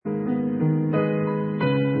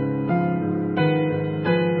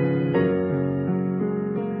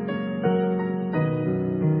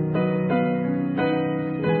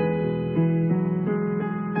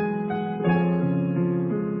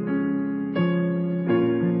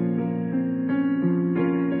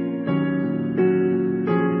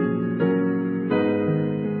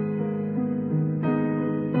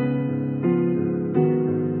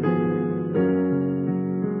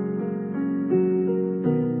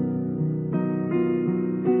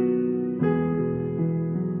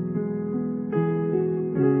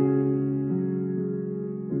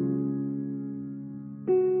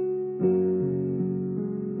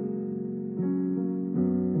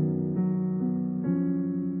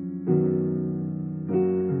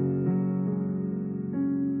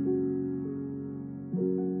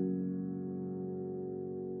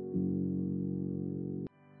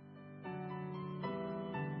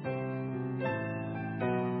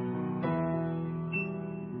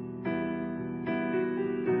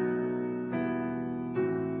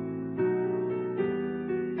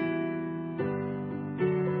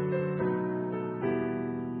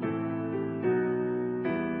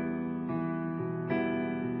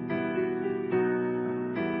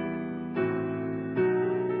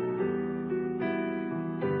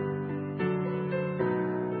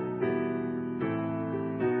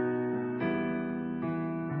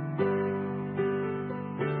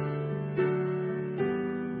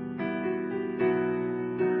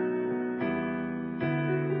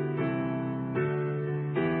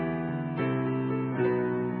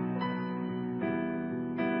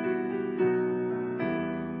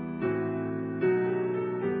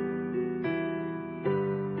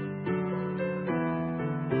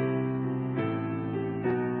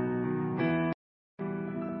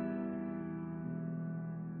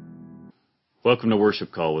Welcome to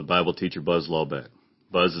Worship Call with Bible teacher Buzz Lawbeck.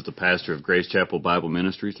 Buzz is the pastor of Grace Chapel Bible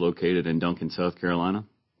Ministries located in Duncan, South Carolina.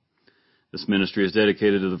 This ministry is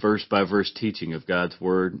dedicated to the verse-by-verse teaching of God's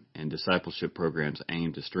Word and discipleship programs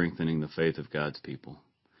aimed at strengthening the faith of God's people.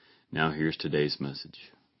 Now here's today's message.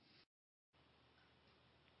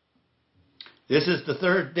 This is the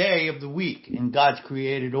third day of the week in God's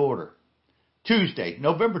created order. Tuesday,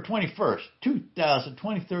 November 21st,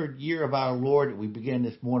 2023rd year of our Lord. We begin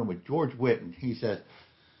this morning with George Whitten. He says,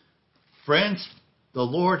 "Friends, the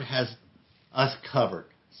Lord has us covered."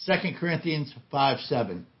 2 Corinthians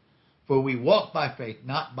 5:7. "For we walk by faith,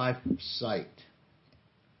 not by sight."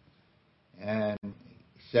 And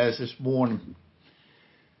he says this morning,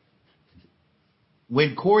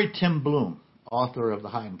 when Corrie ten Boom, author of The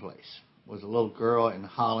Hiding Place, was a little girl in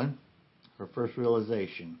Holland, her first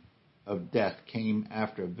realization of death came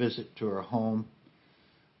after a visit to her home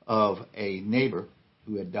of a neighbor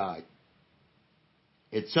who had died.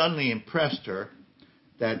 It suddenly impressed her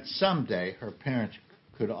that someday her parents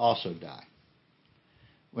could also die.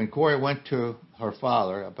 When Corrie went to her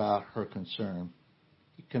father about her concern,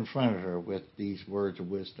 he confronted her with these words of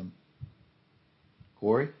wisdom.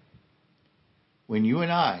 "Corrie, when you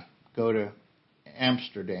and I go to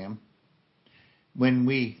Amsterdam, when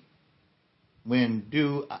we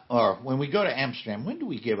go to Amsterdam, when do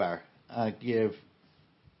we give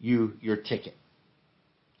you your ticket?"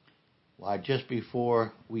 "Why, just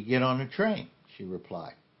before we get on the train," she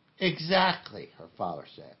replied. "Exactly," her father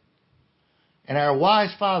said. "And our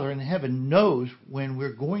wise Father in heaven knows when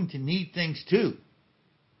we're going to need things too.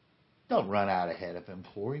 Don't run out ahead of him,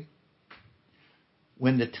 Corrie.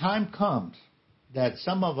 When the time comes that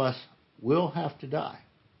some of us will have to die,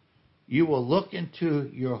 you will look into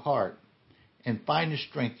your heart and find the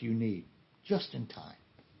strength you need just in time."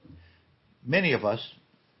 Many of us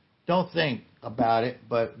don't think about it,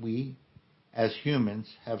 but we, as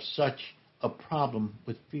humans, have such a problem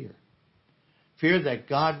with fear. Fear that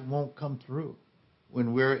God won't come through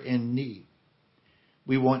when we're in need.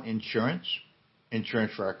 We want insurance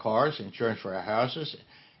for our cars, insurance for our houses,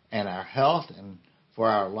 and our health, and for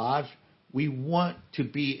our lives. We want to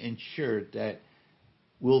be insured that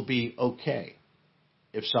we'll be okay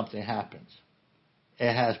if something happens.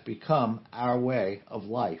 It has become our way of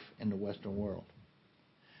life in the Western world.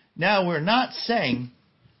 Now, we're not saying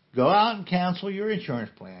go out and cancel your insurance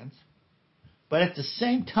plans, but at the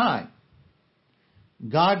same time,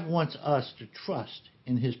 God wants us to trust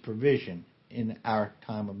in His provision in our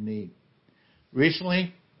time of need.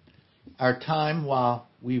 Recently, our time while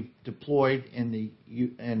we've deployed in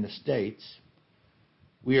the States,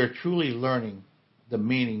 we are truly learning the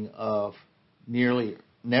meaning of nearly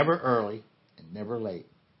never early and never late.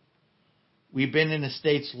 We've been in the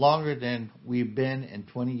States longer than we've been in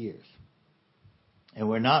 20 years. And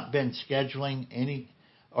we've not been scheduling any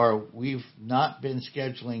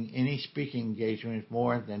speaking engagements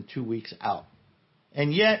more than 2 weeks out.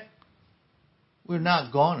 And yet, we're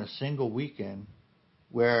not gone a single weekend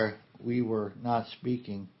where we were not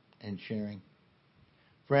speaking and sharing.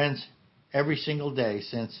 Friends, every single day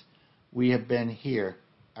since we have been here,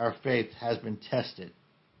 our faith has been tested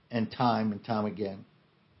and time again.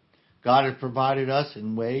 God has provided us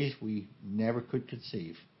in ways we never could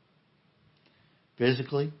conceive.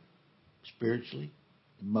 Physically, spiritually,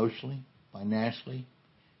 emotionally, financially,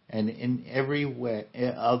 and in every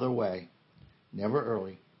other way. Never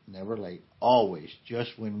early, never late, always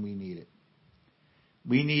just when we need it.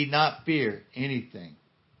 We need not fear anything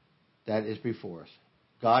that is before us.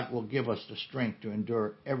 God will give us the strength to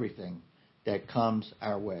endure everything that comes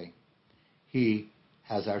our way. He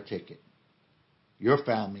has our ticket. Your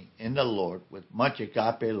family in the Lord with much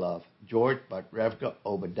agape love. George, Revka,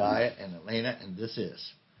 Obadiah, and Elena, and this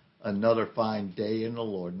is another fine day in the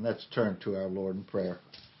Lord. And let's turn to our Lord in prayer.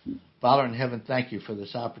 Father in heaven, thank you for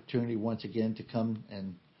this opportunity once again to come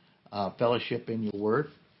and fellowship in your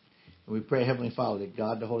word. And we pray, Heavenly Father, that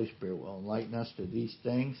God the Holy Spirit will enlighten us to these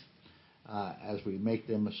things as we make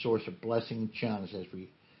them a source of blessing and challenge as we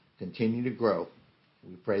continue to grow.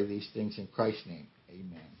 We pray these things in Christ's name.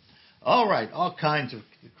 Amen. All right, all kinds of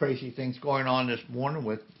crazy things going on this morning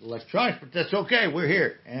with electronics, but that's okay. We're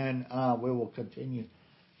here, and we will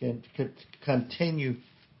continue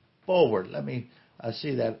forward. Let me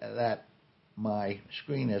see that my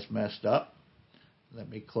screen is messed up. Let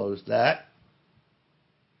me close that.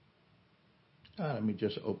 Let me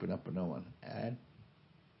just open up another one. Add.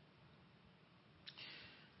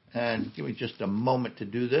 And give me just a moment to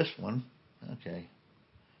do this one. Okay.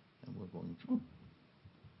 And we're going through.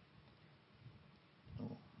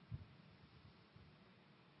 Oh.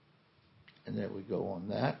 And there we go on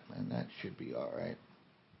that. And that should be all right.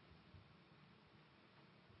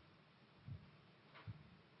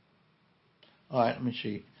 All right, let me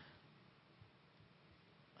see.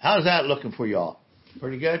 How's that looking for y'all?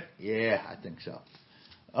 Pretty good? Yeah, I think so.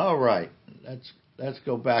 All right, let's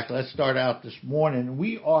go back. Let's start out this morning.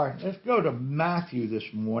 Let's go to Matthew this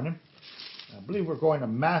morning. I believe we're going to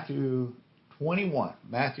Matthew 21.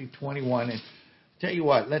 Matthew 21. And tell you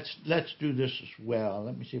what, let's do this as well.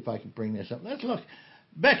 Let me see if I can bring this up. Let's look.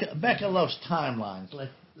 Becca loves timelines.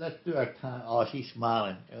 Let's do our time. Oh, she's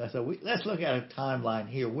smiling. So let's look at a timeline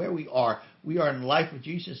here. Where we are in the life of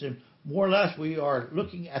Jesus, and more or less we are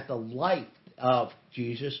looking at the life of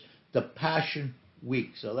Jesus, the Passion Week.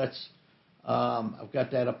 So I've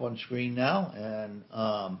got that up on screen now, and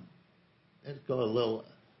let's go a little.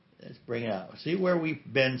 Let's bring it out. See where we've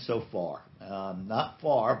been so far. Not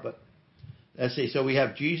far, but let's see. So we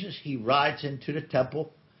have Jesus. He rides into the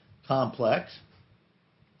temple complex.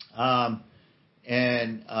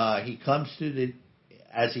 And he comes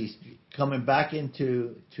as he's coming back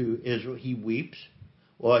into Israel, he weeps.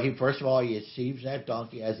 Well, first of all, he receives that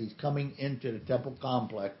donkey as he's coming into the temple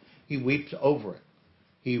complex. He weeps over it.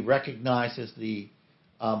 He recognizes first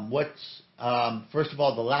of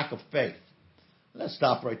all, the lack of faith. Let's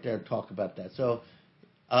stop right there and talk about that. So,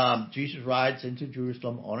 Jesus rides into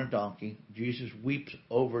Jerusalem on a donkey. Jesus weeps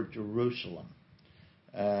over Jerusalem.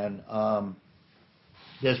 And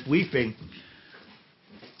this weeping,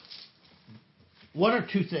 what are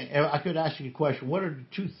two things? I could ask you a question. What are the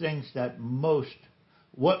two things that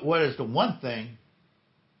what is the one thing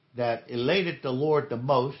that elated the Lord the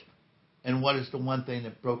most, and what is the one thing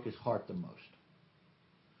that broke his heart the most?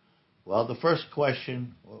 Well, the first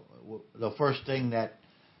thing that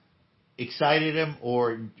excited him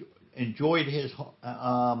or enjoyed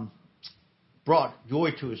brought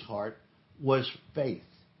joy to his heart was faith.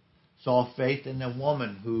 Saw faith in the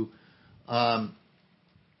woman who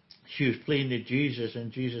she was pleading to Jesus,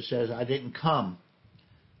 and Jesus says, I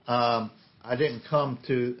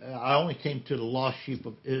only came to the lost sheep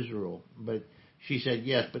of Israel. But she said,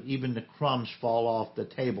 yes, but even the crumbs fall off the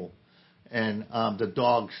table, and the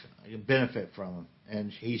dogs benefit from them.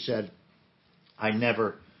 And he said, I've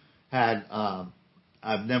never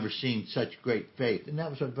seen such great faith. And that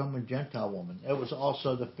was from a Gentile woman. It was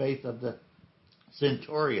also the faith of the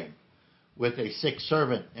centurion with a sick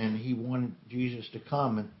servant, and he wanted Jesus to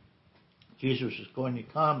come, and Jesus was going to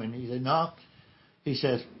come, and he said, no. He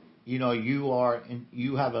says, you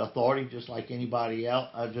have authority just like anybody else,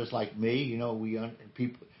 just like me.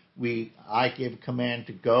 I give command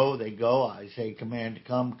to go, they go. I say command to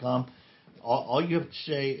come. All you have to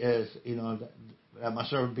say is, that my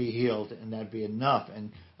servant be healed, and that'd be enough.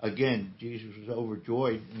 And again, Jesus was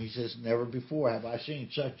overjoyed, and he says, never before have I seen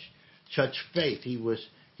such faith.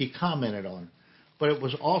 He commented on it. But it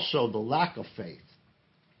was also the lack of faith.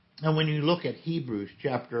 And when you look at Hebrews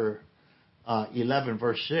chapter 11,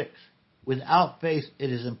 verse 6, without faith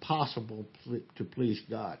it is impossible to please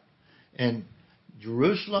God. And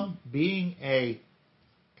Jerusalem being a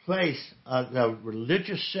place, a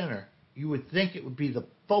religious center, you would think it would be the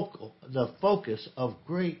focus of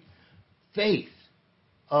great faith.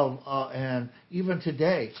 And even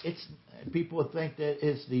today, people would think that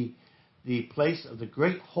it's the place of the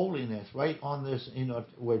great holiness, right on this,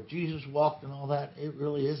 where Jesus walked and all that. It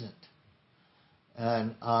really isn't.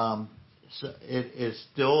 And so it is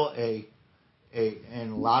still in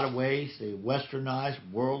a lot of ways, the westernized,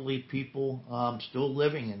 worldly people still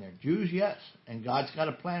living in there. Jews, yes, and God's got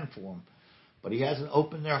a plan for them. But he hasn't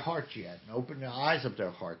opened their hearts yet, and opened the eyes of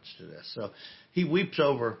their hearts to this. So he weeps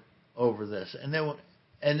over this. And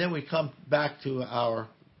then we come back to our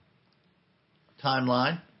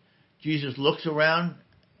timeline. Jesus looks around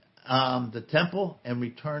the temple and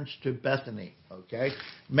returns to Bethany. Okay,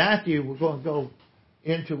 Matthew, we're going to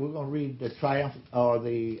read the triumph or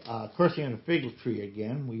the cursing of the fig tree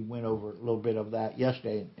again. We went over a little bit of that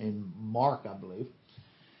yesterday in Mark, I believe.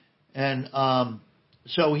 And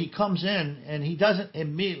so he comes in and he doesn't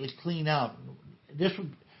immediately clean out.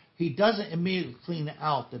 He doesn't immediately clean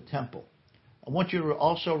out the temple. I want you to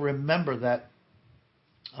also remember that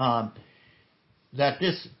that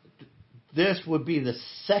this would be the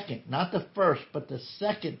second, not the first, but the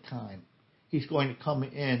second time he's going to come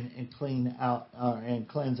in and clean out and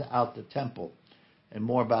cleanse out the temple, and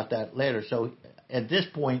more about that later. So at this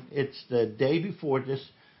point, it's the day before this,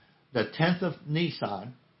 the 10th of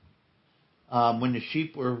Nisan, when the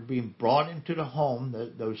sheep were being brought into the home,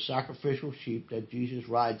 those sacrificial sheep that Jesus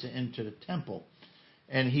rides into the temple.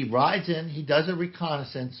 And he rides in, he does a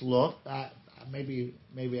reconnaissance look. Maybe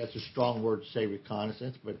that's a strong word to say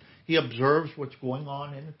reconnaissance, but he observes what's going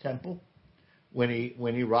on in the temple. When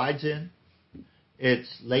he rides in,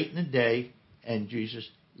 it's late in the day, and Jesus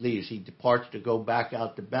leaves. He departs to go back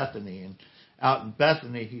out to Bethany. And out in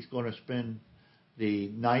Bethany, he's going to spend the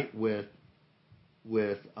night with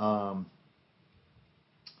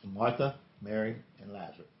Martha, Mary, and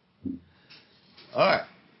Lazarus. All right.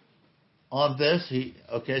 On this,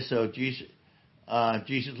 so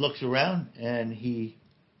Jesus looks around and he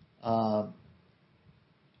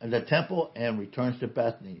in the temple and returns to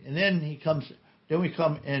Bethany, and then we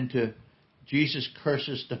come into Jesus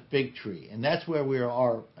curses the fig tree, and that's where we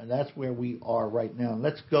are, right now.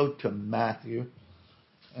 Let's go to Matthew,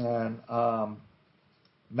 and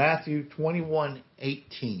Matthew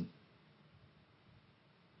 21:18.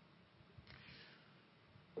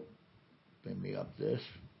 Bring me up this.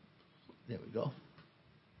 There we go.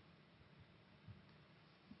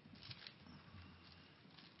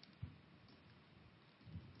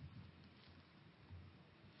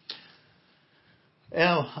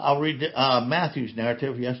 Now, I'll read Matthew's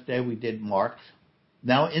narrative. Yesterday we did Mark's.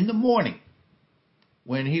 Now, in the morning,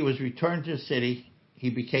 when he was returned to the city, he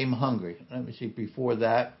became hungry. Let me see, before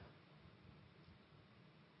that,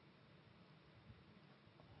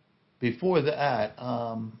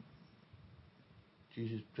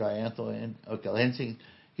 Jesus, trianthal, okay,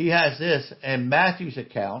 he has this, and Matthew's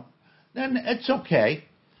account, then it's okay.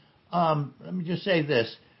 Let me just say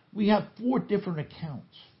this. We have 4 different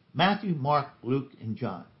accounts. Matthew, Mark, Luke, and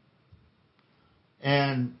John.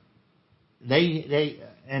 And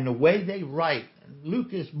the way they write,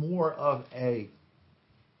 Luke is more of a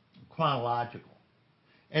chronological.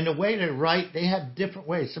 And the way they write, they have different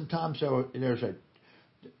ways. Sometimes there's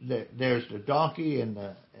the donkey and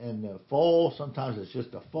the foal. Sometimes it's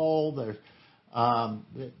just a foal.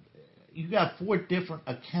 You got 4 different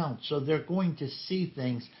accounts, so they're going to see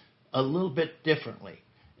things a little bit differently.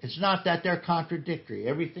 It's not that they're contradictory.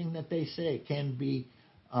 Everything that they say can be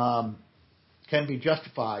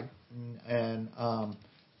justified and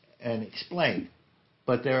explained,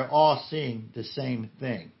 but they're all seeing the same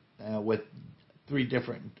thing with 4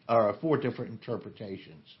 different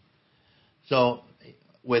interpretations. So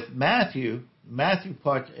with Matthew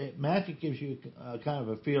gives you kind of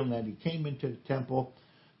a feeling that he came into the temple,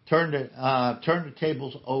 turned the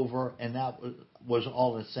tables over, and that was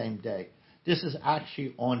all the same day. This is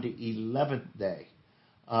actually on the 11th day.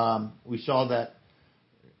 We saw that.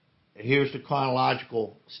 Here's the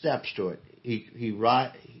chronological steps to it. He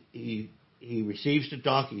receives the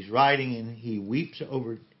donkey. He's riding, and he weeps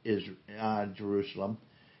over Jerusalem.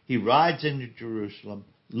 He rides into Jerusalem,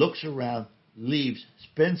 looks around, leaves,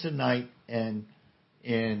 spends the night in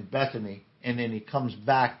Bethany, and then he comes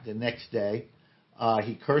back the next day.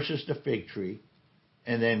 He curses the fig tree,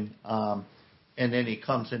 and then he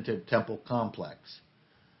comes into the temple complex.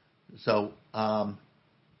 So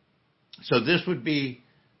this would be,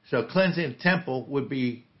 cleansing the temple would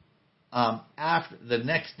be after the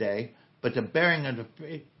next day, but the bearing of the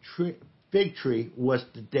fig tree was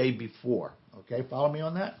the day before. Okay, follow me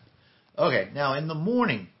on that? Okay, now in the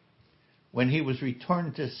morning, when he was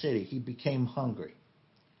returning to the city, he became hungry.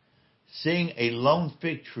 Seeing a lone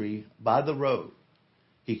fig tree by the road,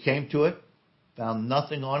 he came to it, found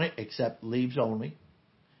nothing on it except leaves only,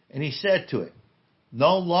 and he said to it,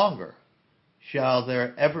 "No longer shall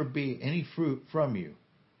there ever be any fruit from you."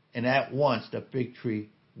 And at once the fig tree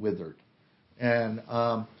withered. And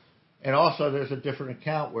also there's a different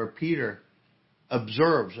account where Peter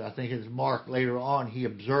observes, I think it's Mark later on, he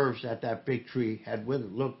observes that fig tree had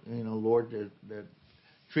withered. Look, Lord, the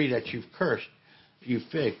tree that you've cursed, you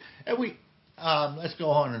fig. And let's go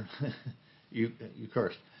on and you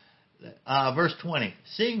cursed. Verse 20.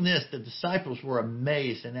 Seeing this, the disciples were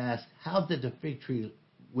amazed and asked, "How did the fig tree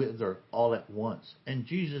wither all at once?" And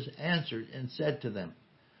Jesus answered and said to them,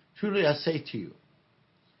 "Truly I say to you,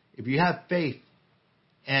 if you have faith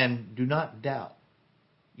and do not doubt,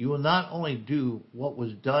 you will not only do what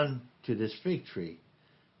was done to this fig tree,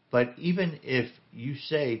 but even if you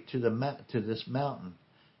say to this mountain,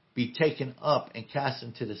 'Be taken up and cast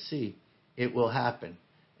into the sea,' it will happen.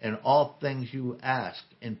 And all things you ask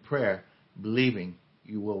in prayer, believing,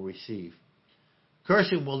 you will receive."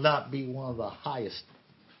 Cursing will not be one of the highest,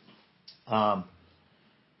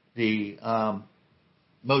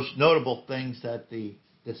 most notable things that the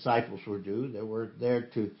disciples were doing. They were there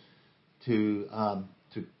to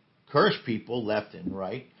curse people left and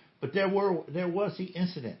right, but there was the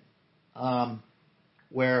incident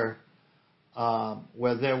where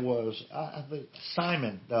there was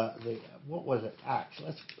Simon. What was it? Acts.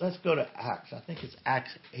 Let's go to Acts. I think it's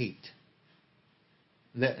Acts 8.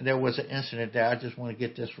 There was an incident there. I just want to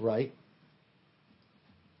get this right.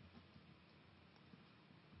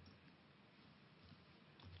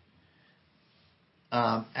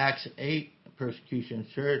 Acts 8, persecution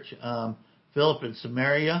church. Philip in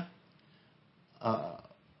Samaria. let's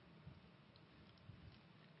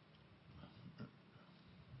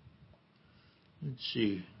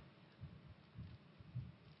see.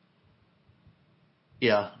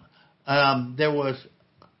 Yeah. There was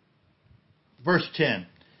verse 10.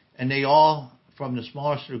 And they all, from the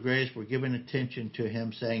smallest to the greatest, were giving attention to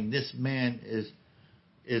him, saying, this man is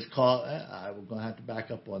called... we're going to have to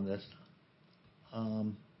back up on this.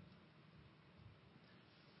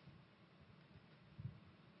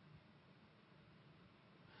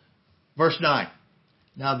 Verse 9.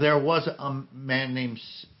 Now there was a man named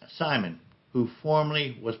Simon, who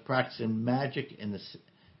formerly was practicing magic in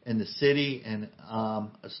the city and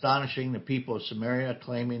astonishing the people of Samaria,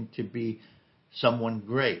 claiming to be someone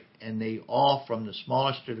great. And they all, from the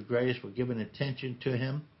smallest to the greatest, were giving attention to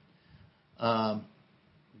him,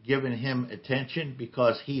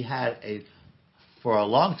 because he had for a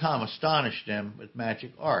long time astonished them with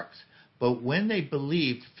magic arts. But when they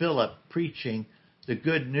believed Philip preaching the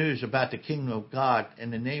good news about the kingdom of God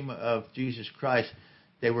in the name of Jesus Christ,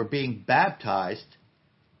 they were being baptized.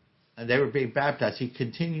 He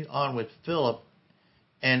continued on with Philip,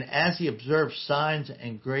 and as he observed signs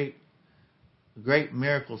and great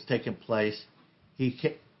miracles taking place,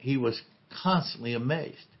 he was constantly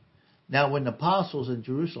amazed. Now, when the apostles in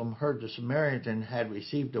Jerusalem heard the Samaritans had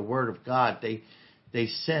received the word of God, they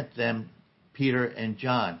sent them Peter and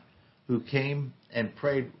John, who came and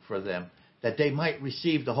prayed for them, that they might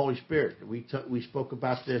receive the Holy Spirit. We spoke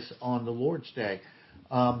about this on the Lord's Day,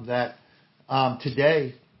 that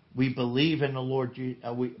today we believe in the Lord.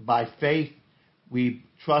 By faith, we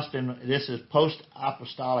trust in. This is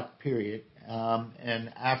post-apostolic period,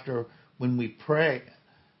 and after when we pray.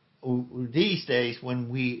 These days, when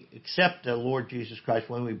we accept the Lord Jesus Christ,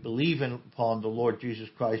 when we believe upon the Lord Jesus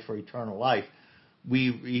Christ for eternal life,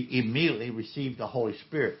 we immediately receive the Holy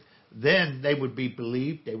Spirit. Then they would be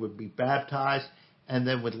believed, they would be baptized, and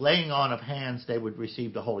then with laying on of hands, they would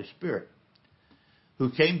receive the Holy Spirit,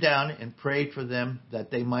 who came down and prayed for them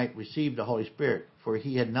that they might receive the Holy Spirit, for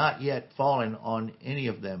he had not yet fallen on any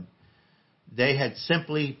of them. They had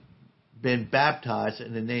simply been baptized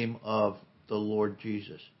in the name of the Lord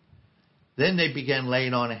Jesus. Then they began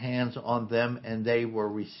laying on hands on them, and they were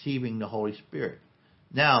receiving the Holy Spirit.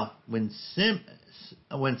 Now, when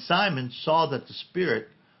Simon saw that the Spirit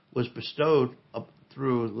was bestowed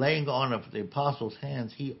through laying on of the apostles'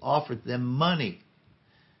 hands, he offered them money,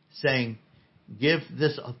 saying, give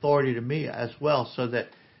this authority to me as well, so that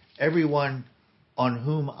everyone on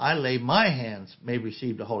whom I lay my hands may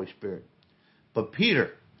receive the Holy Spirit. But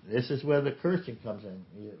Peter, this is where the cursing comes in,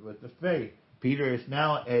 with the faith. Peter is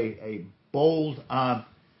now a bold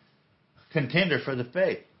contender for the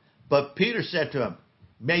faith. But Peter said to him,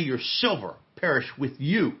 may your silver perish with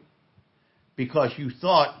you, because you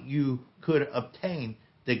thought you could obtain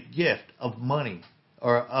the gift of money,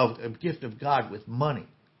 or of a gift of God with money.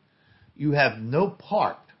 You have no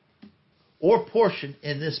part or portion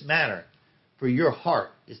in this matter, for your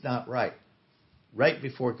heart is not right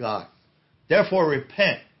before God. Therefore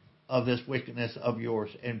repent of this wickedness of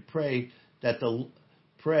yours, and pray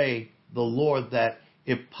the Lord that,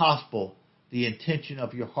 if possible, the intention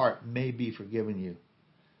of your heart may be forgiven you.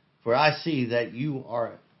 For I see that you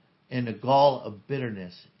are in the gall of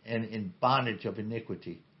bitterness and in bondage of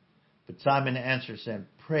iniquity. But Simon answered, saying,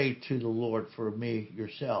 pray to the Lord for me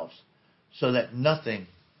yourselves, so that nothing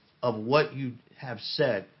of what you have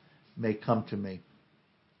said may come to me.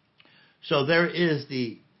 So there is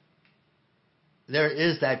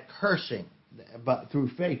that cursing, but through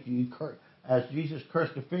faith, as Jesus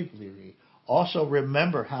cursed the fig tree. Also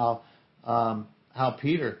remember how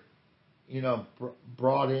Peter,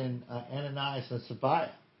 brought in Ananias and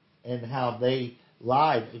Sapphira, and how they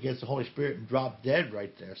lied against the Holy Spirit and dropped dead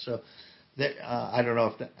right there. So I don't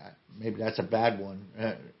know if maybe that's a bad one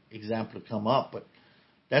example to come up, but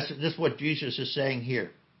this is what Jesus is saying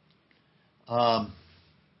here. And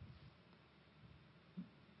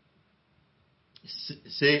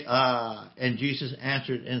Jesus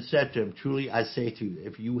answered and said to him, truly I say to you,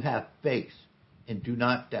 if you have faith and do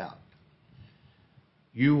not doubt,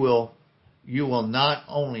 you will not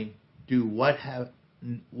only do what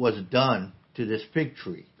was done to this fig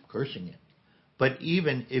tree, cursing it, but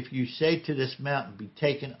even if you say to this mountain, be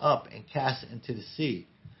taken up and cast into the sea,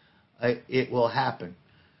 it will happen.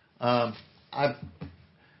 I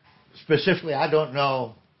don't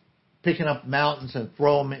know, picking up mountains and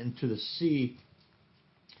throw them into the sea,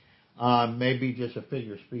 maybe just a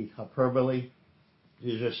figure of speech, hyperbole.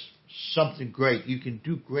 Is just something great. You can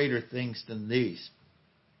do greater things than these.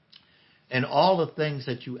 And all the things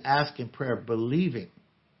that you ask in prayer, believing,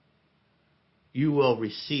 you will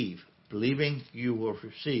receive Believing you will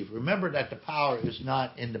receive. Remember that the power is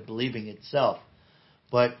not in the believing itself,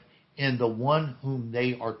 but in the one whom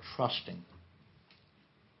they are trusting.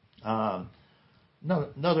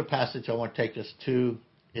 Another passage I want to take us to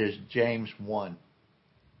is James 1.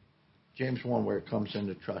 James 1, where it comes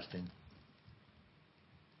into trusting.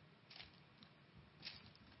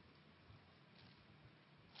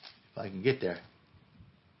 If I can get there.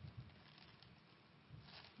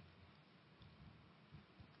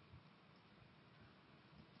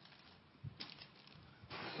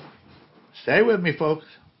 Stay with me, folks.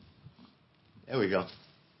 There we go.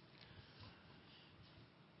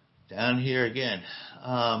 Down here again.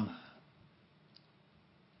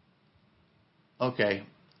 Okay.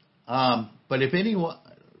 But if anyone,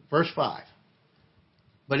 verse 5.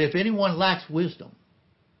 But if anyone lacks wisdom,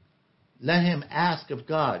 let him ask of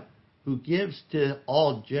God, who gives to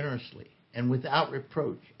all generously and without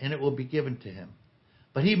reproach, and it will be given to him.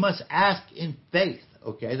 But he must ask in faith.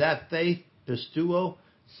 Okay, that faith, pistuo,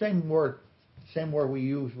 same word we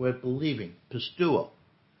use with believing, pistuo.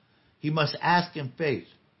 He must ask in faith,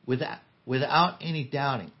 without any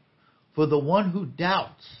doubting. For the one who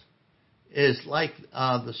doubts is like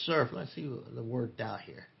the surf. Let's see the word doubt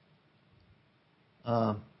here.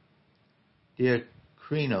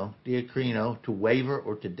 Diakrino, to waver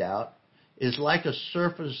or to doubt, is like a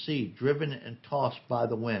surf of the sea, driven and tossed by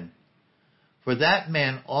the wind. For that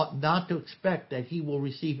man ought not to expect that he will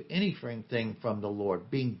receive anything from the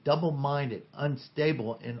Lord, being double-minded,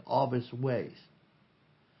 unstable in all his ways.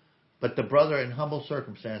 But the brother in humble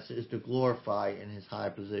circumstances is to glorify in his high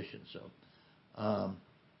position.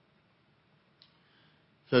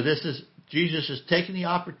 So this is, Jesus is taking the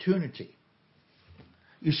opportunity.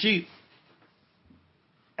 You see,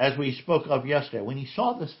 as we spoke of yesterday, when he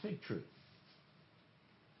saw this fig tree,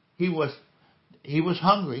 he was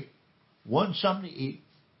hungry, wanted something to eat,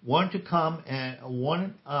 wanted to come and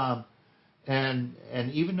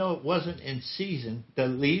even though it wasn't in season, the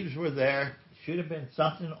leaves were there. Should have been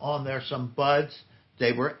something on there, some buds.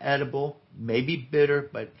 They were edible, maybe bitter,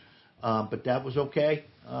 but that was okay.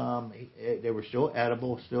 They were still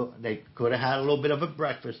edible. They could have had a little bit of a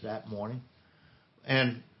breakfast that morning.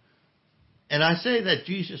 And I say that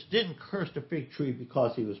Jesus didn't curse the fig tree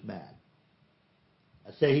because he was mad.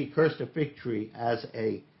 I say he cursed the fig tree as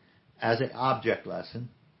an object lesson,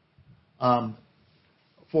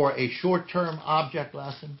 for a short-term object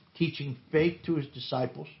lesson, teaching faith to his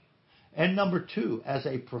disciples, and number 2, as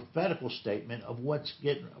a prophetical statement of what's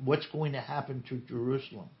going to happen to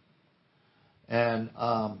Jerusalem. And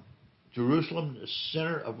Jerusalem, the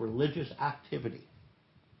center of religious activity.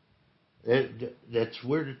 That's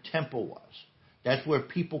where the temple was. That's where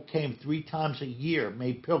people came 3 times a year,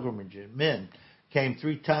 made pilgrimages. Men came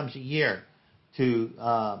 3 times a year to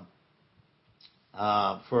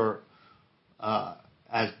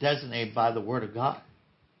as designated by the Word of God.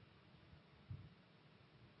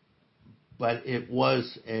 But it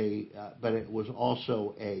was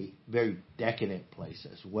also a very decadent place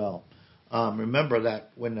as well. Remember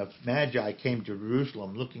that when the Magi came to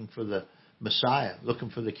Jerusalem looking for the Messiah, looking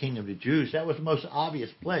for the King of the Jews, that was the most obvious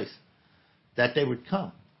place that they would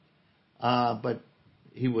come. But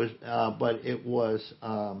it was.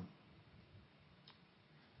 How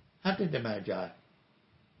did the Magi?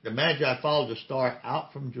 The Magi followed the star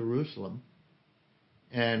out from Jerusalem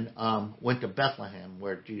and went to Bethlehem,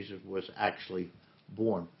 where Jesus was actually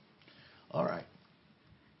born. All right.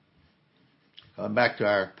 Coming back to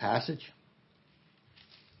our passage.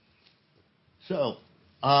 So,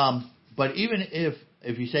 but even if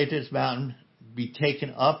you say to this mountain, be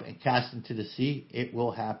taken up and cast into the sea, it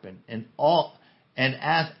will happen. And all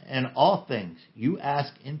things you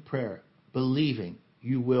ask in prayer, believing,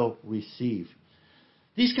 you will receive.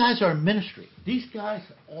 These guys are ministry. These guys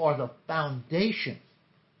are the foundation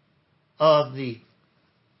of the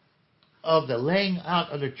laying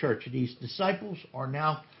out of the church. These disciples are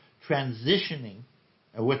now transitioning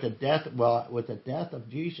with the death of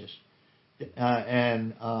Jesus,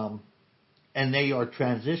 and they are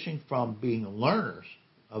transitioning from being learners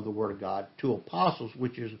of the Word of God to apostles,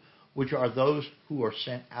 which are those who are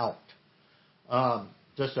sent out.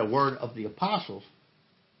 Just a word of the apostles.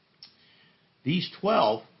 These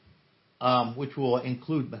 12, which will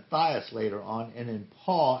include Matthias later on, and then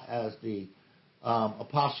Paul as the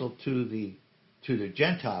apostle to the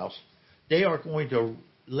Gentiles, they are going to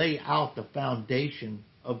lay out the foundation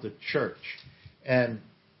of the church. And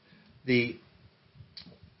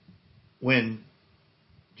when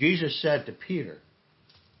Jesus said to Peter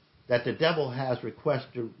that the devil has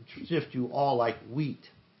requested to sift you all like wheat,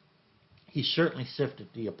 he certainly sifted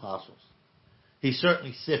the apostles. He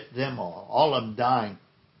certainly sifted them all of them dying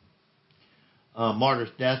martyr's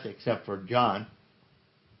death except for John.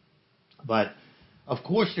 But of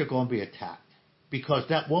course they're going to be attacked because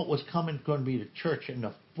that what was coming going to be the church in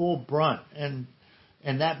the full brunt, and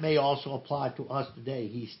that may also apply to us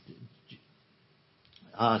today.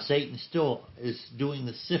 Satan still is doing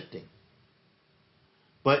the sifting,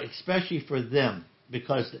 but especially for them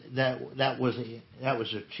because that was a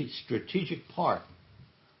strategic part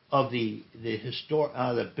of the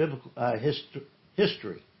biblical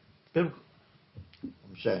history. Biblical,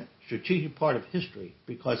 I'm saying strategic part of history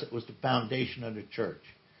because it was the foundation of the church,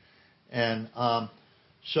 and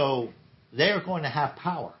so they are going to have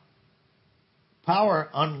power. Power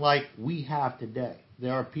unlike we have today.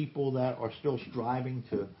 There are people that are still striving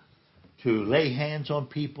to lay hands on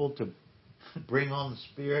people, to bring on the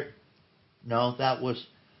Spirit. No,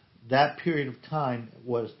 that period of time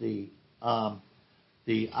was the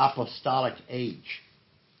apostolic age,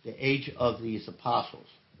 the age of these apostles.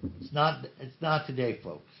 It's not today,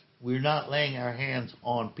 folks. We're not laying our hands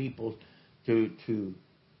on people for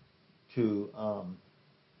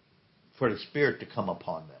the Spirit to come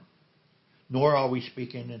upon them. Nor are we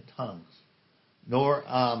speaking in tongues. Nor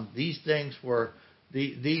these things at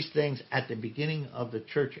the beginning of the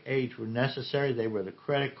church age were necessary. They were the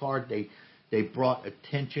credit card. They brought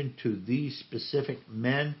attention to these specific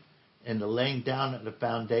men and the laying down of the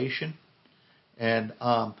foundation. And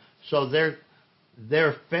so their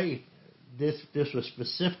faith, this was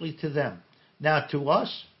specifically to them. Now to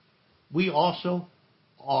us, we live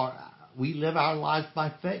our lives by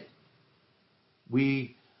faith.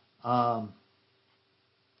 We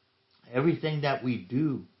everything that we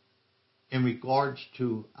do in regards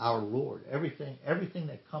to our Lord, everything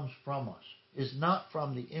that comes from us is not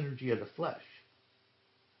from the energy of the flesh,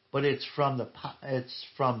 but it's from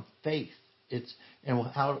faith. And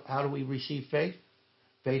how do we receive faith?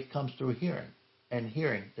 Faith comes through hearing, and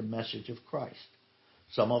hearing the message of Christ.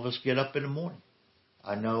 Some of us get up in the morning.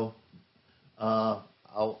 I know my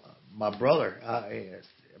brother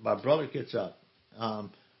gets up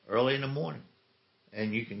early in the morning.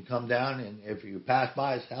 And you can come down, and if you pass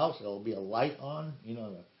by his house, there'll be a light on,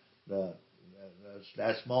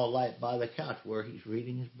 that small light by the couch where he's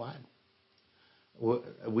reading his Bible.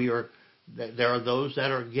 There are those that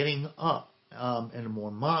are getting up in the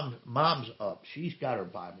morning. Mom's up. She's got her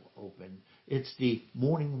Bible open. It's the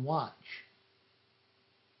morning watch.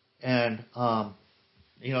 And,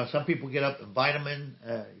 some people get up and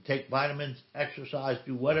take vitamins, exercise,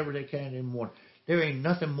 do whatever they can in the morning. There ain't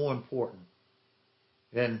nothing more important.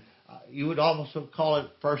 And you would almost call it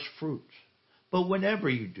first fruits. But whenever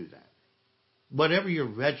you do that, whatever your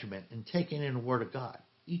regimen in taking in the Word of God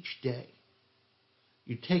each day,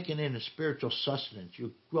 you're taking in a spiritual sustenance.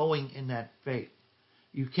 You're growing in that faith.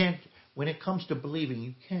 You can't, when it comes to believing,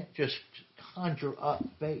 you can't just conjure up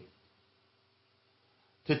faith.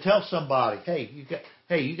 To tell somebody, hey, you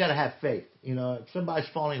got to have faith. If somebody's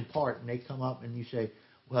falling apart and they come up and you say,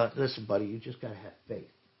 well, listen, buddy, you just got to have faith.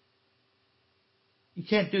 You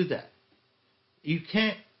can't do that. You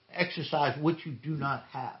can't exercise what you do not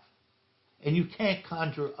have. And you can't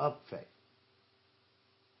conjure up faith.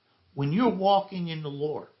 When you're walking in the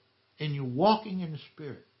Lord and you're walking in the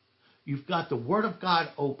Spirit, you've got the Word of God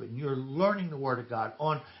open. You're learning the Word of God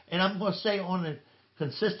and I'm going to say on a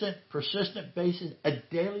consistent, persistent basis, a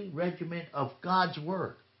daily regimen of God's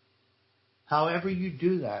Word. However you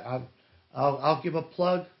do that, I'll give a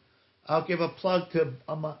plug. I'll give a plug to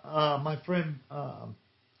my friend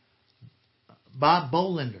Bob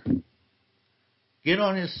Bolinder. Get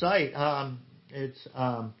on his site. It's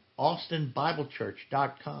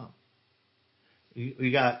austinbiblechurch.com.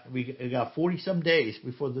 We got 40-some days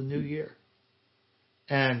before the new year,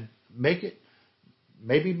 and make it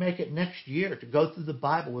next year to go through the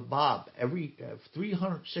Bible with Bob. Every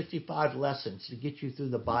 365 lessons to get you through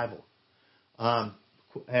the Bible, it's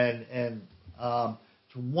a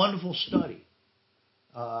wonderful study.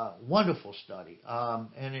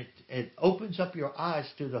 And it opens up your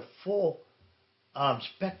eyes to the full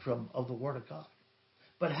spectrum of the Word of God.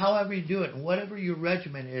 But however you do it, and whatever your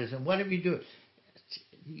regimen is, and whatever you do it,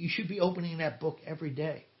 you should be opening that book every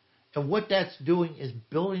day. And what that's doing is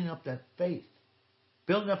building up that faith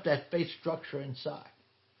structure inside.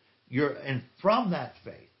 And from that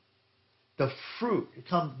faith, the fruit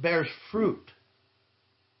bears fruit.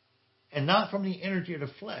 And not from the energy of the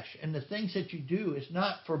flesh. And the things that you do is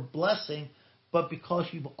not for blessing, but because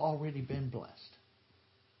you've already been blessed.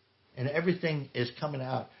 And everything is coming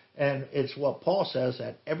out. And it's what Paul says,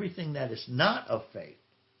 that everything that is not of faith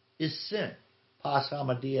is sin. Pas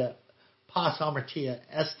hamartia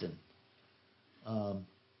estin.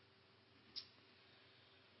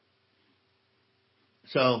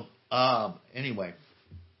 So Anyway.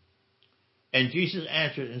 And Jesus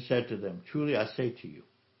answered and said to them, truly I say to you,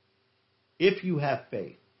 if you have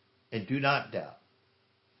faith and do not doubt,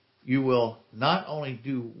 you will not only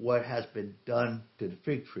do what has been done to the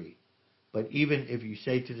fig tree, but even if you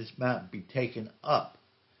say to this mountain, be taken up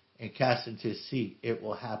and cast into the sea, it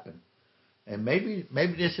will happen. And maybe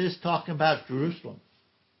this is talking about Jerusalem,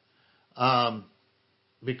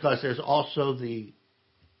 because there's also the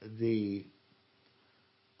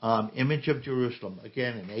image of Jerusalem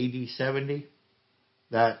again in AD 70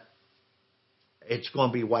 that it's going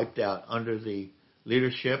to be wiped out under the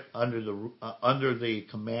leadership, under the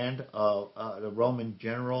command of the Roman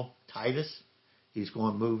general Titus. He's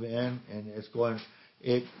going to move in, and it's going.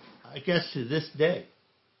 I guess to this day,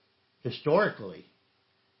 historically,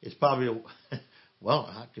 it's probably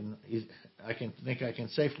well. I can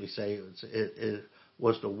safely say it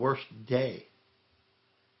was the worst day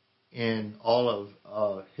in all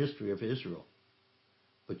of history of Israel.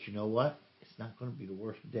 But you know what? It's not going to be the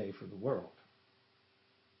worst day for the world.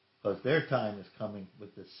 Because their time is coming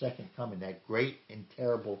with the second coming, that great and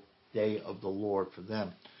terrible day of the Lord for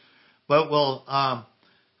them. But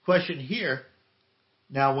question here,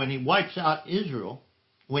 now when he wipes out Israel,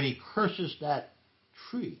 when he curses that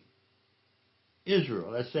tree,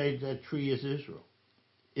 Israel, let's say that tree is Israel,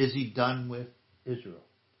 is he done with Israel?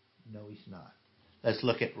 No, he's not. Let's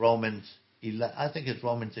look at Romans 11. I think it's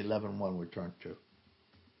Romans 11:1 we turn to.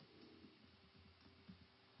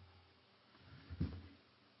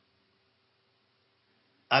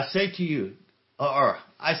 I say to you, or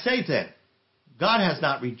I say then, God has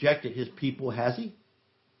not rejected his people, has he?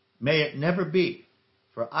 May it never be,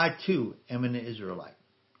 for I too am an Israelite,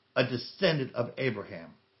 a descendant of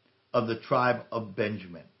Abraham, of the tribe of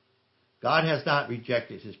Benjamin. God has not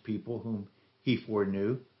rejected his people whom he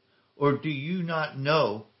foreknew. Or do you not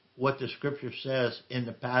know what the scripture says in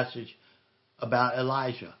the passage about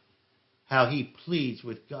Elijah, how he pleads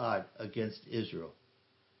with God against Israel?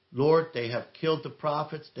 Lord, they have killed the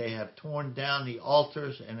prophets, they have torn down the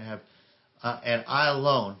altars, and I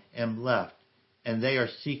alone am left, and they are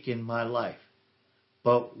seeking my life.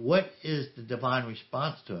 But what is the divine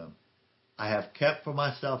response to him? I have kept for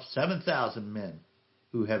myself 7,000 men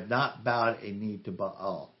who have not bowed a knee to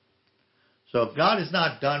Baal. So if God is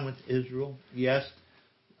not done with Israel, yes,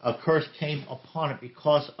 a curse came upon it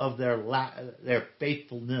because of their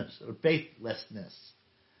faithlessness.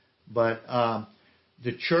 But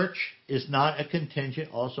the church is not a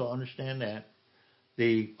contingent. Also understand that.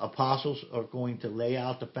 The apostles are going to lay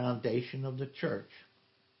out the foundation of the church.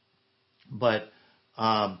 But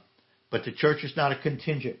the church is not a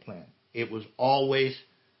contingent plan. It was always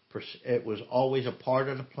a part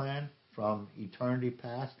of the plan from eternity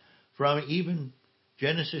past, from even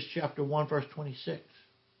Genesis chapter 1 verse 26.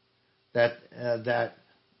 That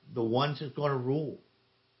the one is going to rule.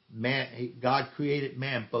 Man, God created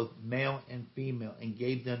man, both male and female, and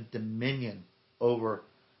gave them dominion over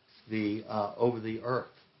the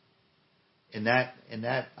earth. And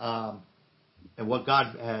what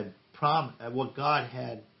God had what God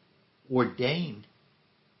had ordained,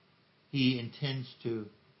 he intends to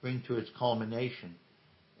bring to its culmination.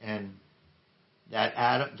 And that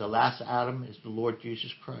Adam, the last Adam, is the Lord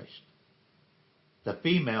Jesus Christ. The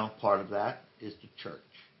female part of that is the church.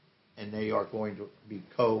 And they are going to be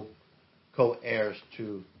co-heirs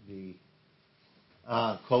to the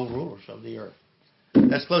co-rulers of the earth.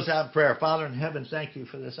 Let's close out in prayer. Father in heaven, thank you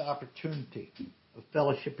for this opportunity of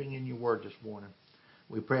fellowshipping in your word this morning.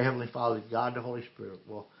 We pray, Heavenly Father, that God, the Holy Spirit,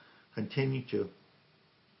 will continue to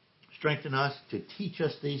strengthen us, to teach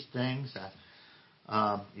us these things.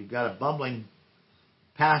 You've got a bumbling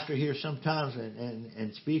pastor here sometimes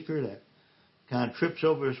and speaker that kind of trips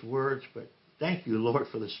over his words, but thank you, Lord,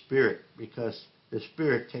 for the Spirit, because the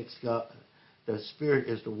Spirit the Spirit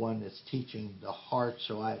is the one that's teaching the heart.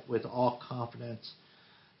 So with all confidence,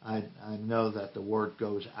 I know that the word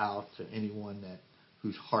goes out to anyone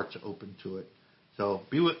whose heart's open to it. So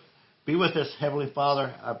be with us, Heavenly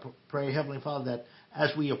Father. I pray, Heavenly Father, that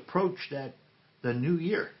as we approach the new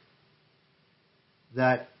year,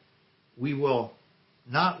 that we will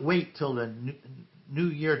not wait till the new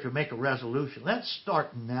year to make a resolution. Let's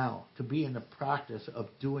start now to be in the practice of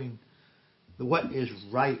doing what is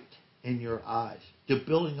right in your eyes, to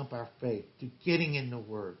building up our faith, to getting in the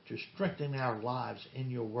Word, to strengthening our lives in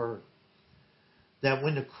your Word. That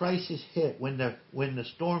when the crisis hit, when the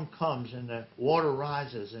storm comes and the water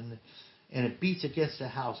rises and it beats against the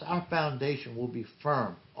house, our foundation will be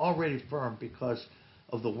firm, already firm, because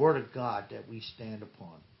of the Word of God that we stand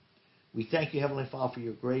upon. We thank you, Heavenly Father, for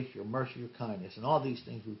your grace, your mercy, your kindness, and all these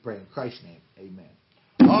things we pray in Christ's name. Amen.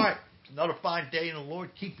 All right. It's another fine day in the Lord.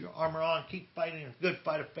 Keep your armor on. Keep fighting a good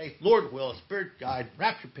fight of faith. Lord will, Spirit guide,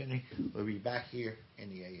 Rapture Penny. We'll be back here in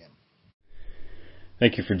the AM.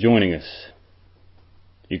 Thank you for joining us.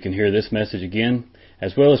 You can hear this message again,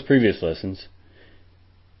 as well as previous lessons,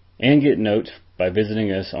 and get notes by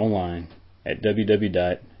visiting us online at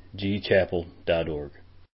www.gchapel.org.